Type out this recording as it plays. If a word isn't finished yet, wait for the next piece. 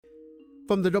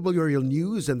From the WRL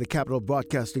News and the Capital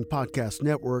Broadcasting Podcast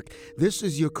Network, this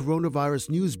is your coronavirus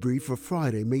news brief for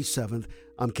Friday, May 7th.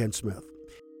 I'm Ken Smith.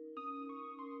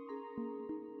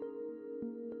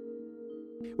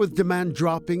 With demand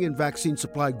dropping and vaccine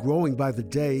supply growing by the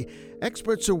day,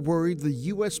 experts are worried the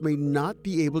U.S. may not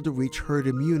be able to reach herd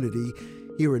immunity.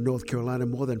 Here in North Carolina,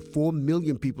 more than 4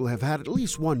 million people have had at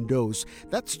least one dose.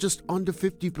 That's just under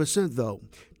 50%, though.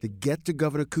 To get to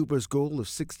Governor Cooper's goal of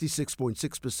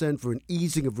 66.6% for an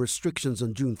easing of restrictions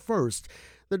on June 1st,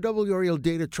 the WRL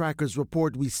data trackers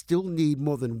report we still need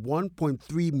more than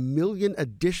 1.3 million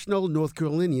additional North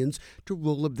Carolinians to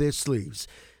roll up their sleeves.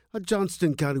 A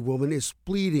Johnston County woman is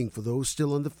pleading for those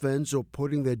still on the fence or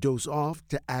putting their dose off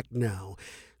to act now.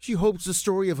 She hopes the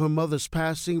story of her mother's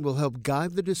passing will help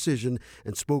guide the decision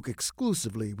and spoke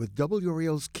exclusively with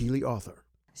WRL's Keely Arthur.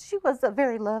 She was a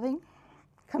very loving,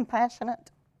 compassionate,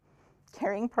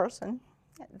 caring person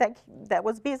that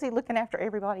was busy looking after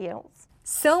everybody else.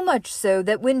 So much so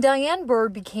that when Diane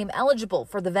Bird became eligible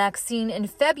for the vaccine in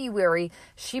February,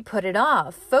 she put it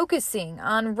off, focusing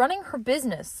on running her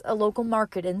business, a local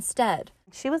market instead.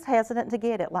 She was hesitant to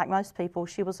get it, like most people.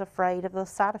 She was afraid of the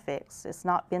side effects. It's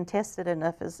not been tested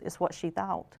enough, is what she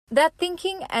thought. That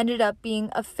thinking ended up being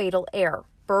a fatal error.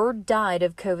 Bird died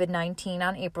of COVID-19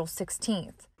 on April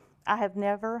 16th. I have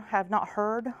not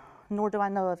heard, nor do I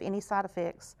know of any side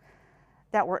effects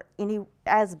that were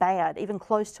as bad, even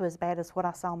close to as bad as what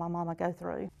I saw my mama go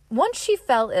through. Once she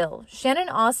fell ill, Shannon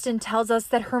Austin tells us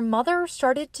that her mother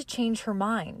started to change her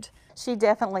mind. She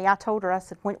definitely, I told her, I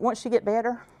said, once you get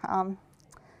better,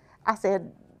 I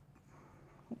said,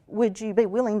 would you be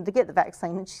willing to get the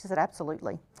vaccine? And she said,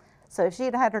 absolutely. So if she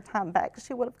had had her time back,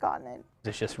 she would have gotten it.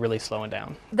 It's just really slowing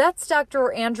down. That's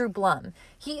Dr. Andrew Blum.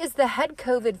 He is the head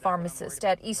COVID pharmacist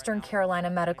at Eastern Carolina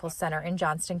Medical Center in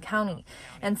Johnston County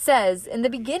and says in the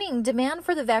beginning, demand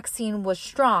for the vaccine was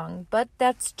strong, but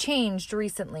that's changed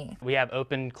recently. We have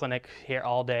open clinic here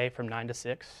all day from 9 to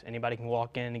 6. Anybody can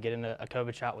walk in and get in a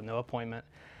COVID shot with no appointment.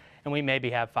 And we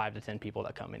maybe have 5 to 10 people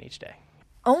that come in each day.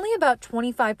 Only about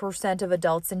 25% of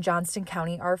adults in Johnston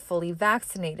County are fully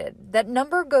vaccinated. That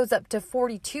number goes up to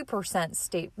 42%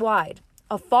 statewide.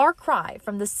 A far cry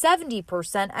from the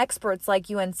 70% experts like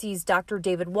UNC's Dr.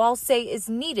 David Wall say is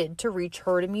needed to reach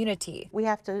herd immunity. We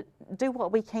have to do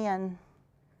what we can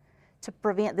to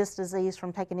prevent this disease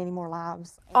from taking any more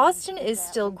lives. Austin is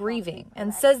still grieving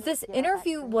and says this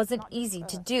interview wasn't easy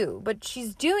to do, but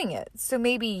she's doing it, so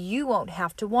maybe you won't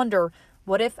have to wonder,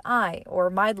 what if I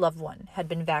or my loved one had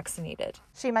been vaccinated?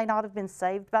 She may not have been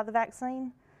saved by the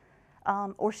vaccine,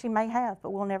 or she may have,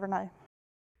 but we'll never know.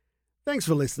 Thanks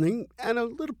for listening. And a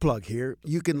little plug here.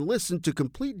 You can listen to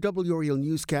complete WRL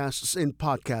newscasts in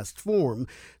podcast form.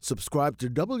 Subscribe to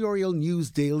WRL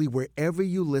News Daily wherever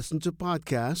you listen to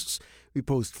podcasts. We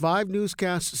post 5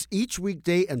 newscasts each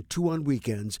weekday and 2 on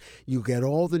weekends. You get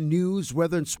all the news,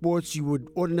 weather, and sports you would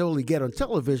ordinarily get on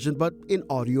television, but in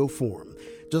audio form.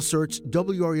 Just search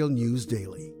WRL News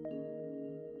Daily.